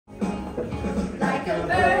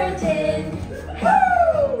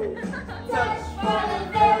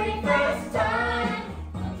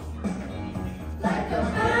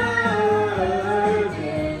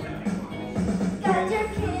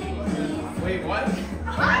Wait, what?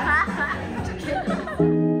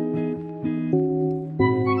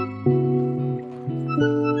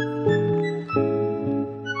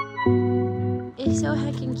 It's so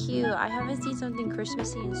heckin' cute. I haven't seen something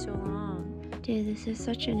Christmassy in so long. Dude, this is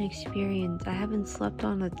such an experience. I haven't slept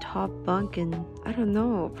on a top bunk in, I don't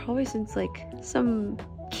know, probably since like some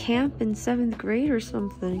camp in 7th grade or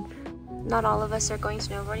something. Not all of us are going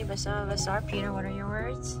snowboarding, but some of us are. Peter, what are your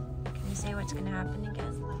words? Can you say what's gonna happen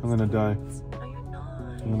again? I'm gonna die. No, you're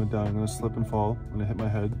not. I'm gonna die. I'm gonna slip and fall. I'm gonna hit my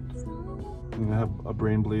head. I'm gonna have a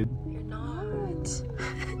brain bleed. You're not.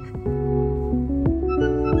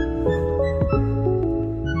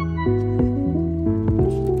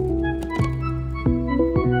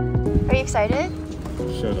 Are you excited?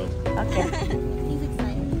 Shut up. Okay. He's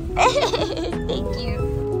excited. Thank you.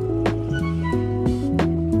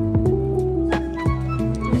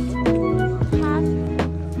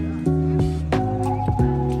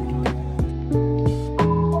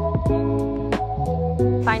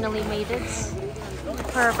 Finally made it.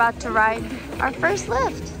 We're about to ride our first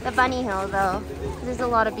lift, the bunny hill though. There's a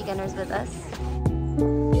lot of beginners with us.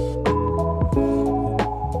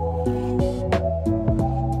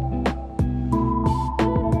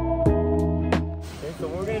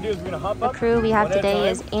 The crew we have today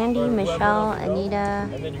is Andy, Michelle, Anita.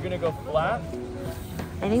 And then you're gonna go flat.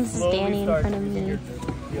 I think this is Danny in front of me.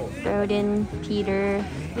 Roden, Peter.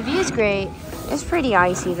 The view is great. It's pretty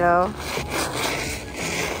icy though.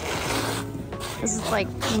 This is like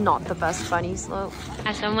not the best bunny slope.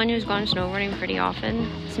 As someone who's gone snowboarding pretty often,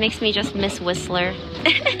 this makes me just miss Whistler.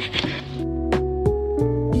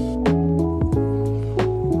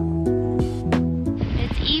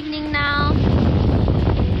 It's evening now.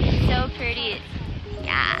 It's so pretty.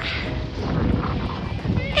 Yeah.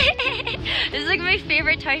 This is like my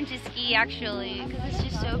favorite time to ski actually, because it's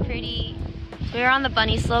just so pretty. So we were on the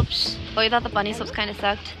bunny slopes, but we thought the bunny slopes kind of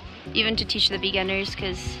sucked, even to teach the beginners,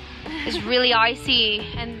 because it's really icy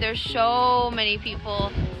and there's so many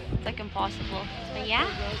people. It's like impossible. But yeah.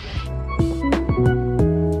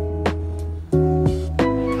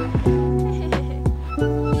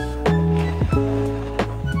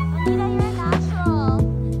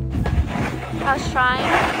 I was trying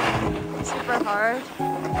super hard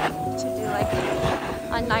to do like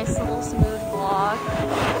a nice little smooth vlog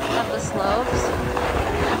of the slopes,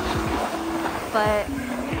 but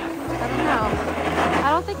I don't know. I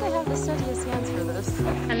don't think I have the steadiest hands for this.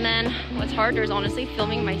 And then what's harder is honestly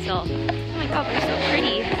filming myself. Oh my god, they're so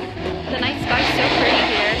pretty. The night sky's so pretty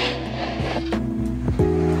here.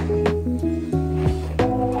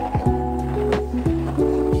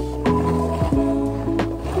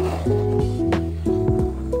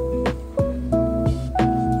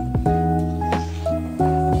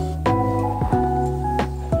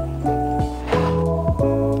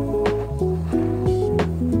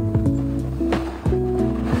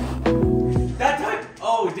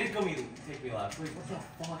 Wait, what the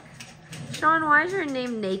fuck? Sean, why is your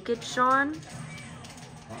name Naked Sean?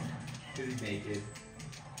 Huh? Because he's naked.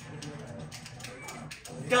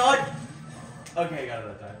 God! Okay, I got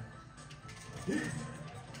it that time.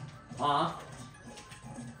 Huh?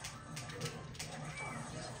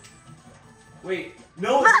 Wait,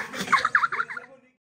 no!